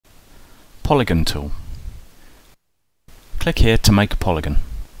Polygon Tool. Click here to make a polygon.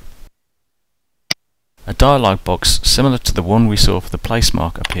 A dialog box similar to the one we saw for the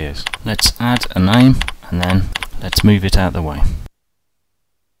placemark appears. Let's add a name and then let's move it out of the way.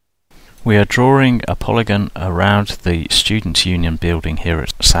 We are drawing a polygon around the Students' Union building here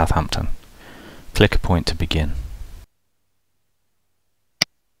at Southampton. Click a point to begin.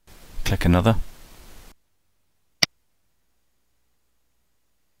 Click another.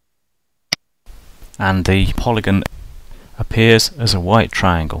 And the polygon appears as a white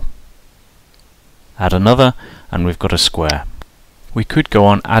triangle. Add another and we've got a square. We could go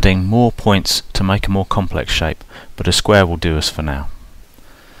on adding more points to make a more complex shape, but a square will do us for now.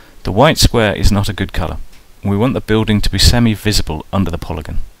 The white square is not a good colour. We want the building to be semi-visible under the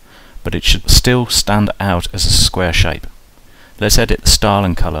polygon, but it should still stand out as a square shape. Let's edit the style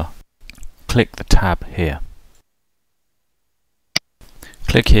and colour. Click the tab here.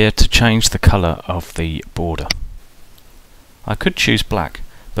 Click here to change the colour of the border. I could choose black,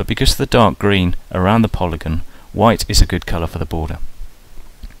 but because of the dark green around the polygon, white is a good colour for the border.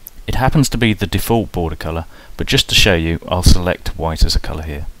 It happens to be the default border colour, but just to show you, I'll select white as a colour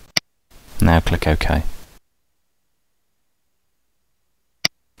here. Now click OK.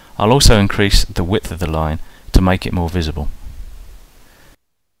 I'll also increase the width of the line to make it more visible.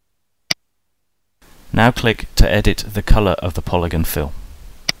 Now click to edit the colour of the polygon fill.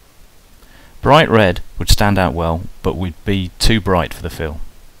 Bright red would stand out well, but would be too bright for the fill.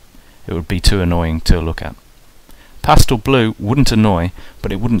 It would be too annoying to look at. Pastel blue wouldn't annoy,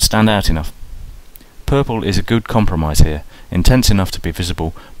 but it wouldn't stand out enough. Purple is a good compromise here, intense enough to be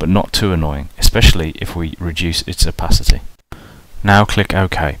visible, but not too annoying, especially if we reduce its opacity. Now click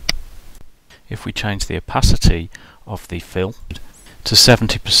OK. If we change the opacity of the fill to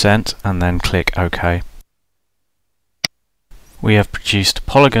 70% and then click OK, we have produced a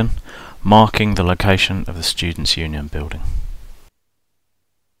polygon marking the location of the Students' Union building.